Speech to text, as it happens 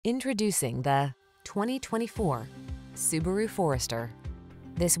Introducing the 2024 Subaru Forester.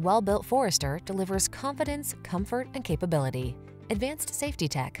 This well-built Forester delivers confidence, comfort, and capability. Advanced safety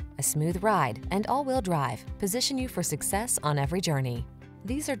tech, a smooth ride, and all-wheel drive position you for success on every journey.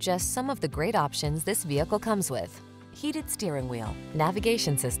 These are just some of the great options this vehicle comes with: heated steering wheel,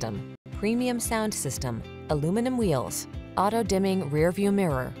 navigation system, premium sound system, aluminum wheels, auto-dimming rear-view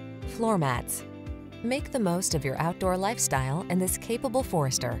mirror, floor mats. Make the most of your outdoor lifestyle in this capable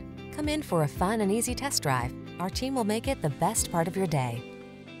Forester. Come in for a fun and easy test drive. Our team will make it the best part of your day.